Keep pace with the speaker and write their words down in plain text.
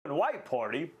White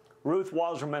Party, Ruth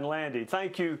Wasserman Lande.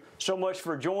 Thank you so much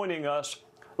for joining us.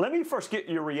 Let me first get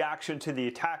your reaction to the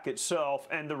attack itself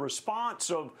and the response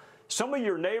of some of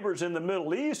your neighbors in the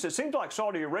Middle East. It seems like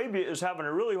Saudi Arabia is having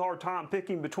a really hard time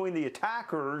picking between the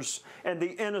attackers and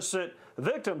the innocent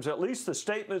victims. At least the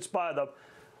statements by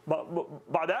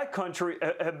that country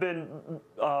have been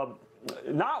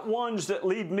not ones that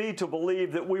lead me to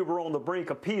believe that we were on the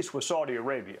brink of peace with Saudi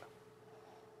Arabia.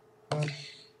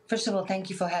 First of all, thank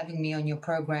you for having me on your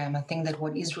program. I think that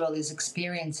what Israel is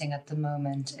experiencing at the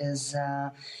moment is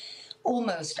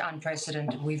almost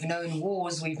unprecedented. We've known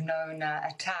wars, we've known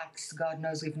attacks, God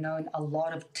knows we've known a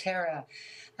lot of terror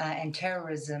and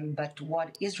terrorism, but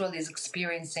what Israel is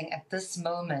experiencing at this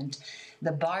moment,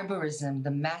 the barbarism,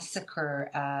 the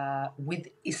massacre,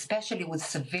 especially with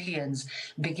civilians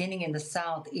beginning in the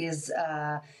south, is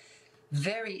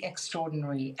very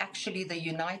extraordinary. Actually, the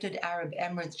United Arab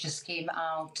Emirates just came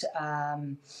out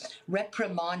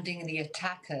reprimanding the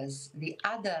attackers. The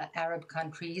other Arab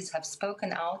countries have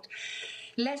spoken out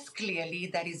less clearly.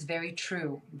 That is very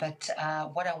true. But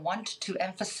what I want to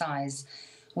emphasize,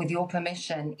 with your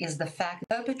permission, is the fact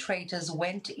perpetrators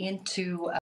went into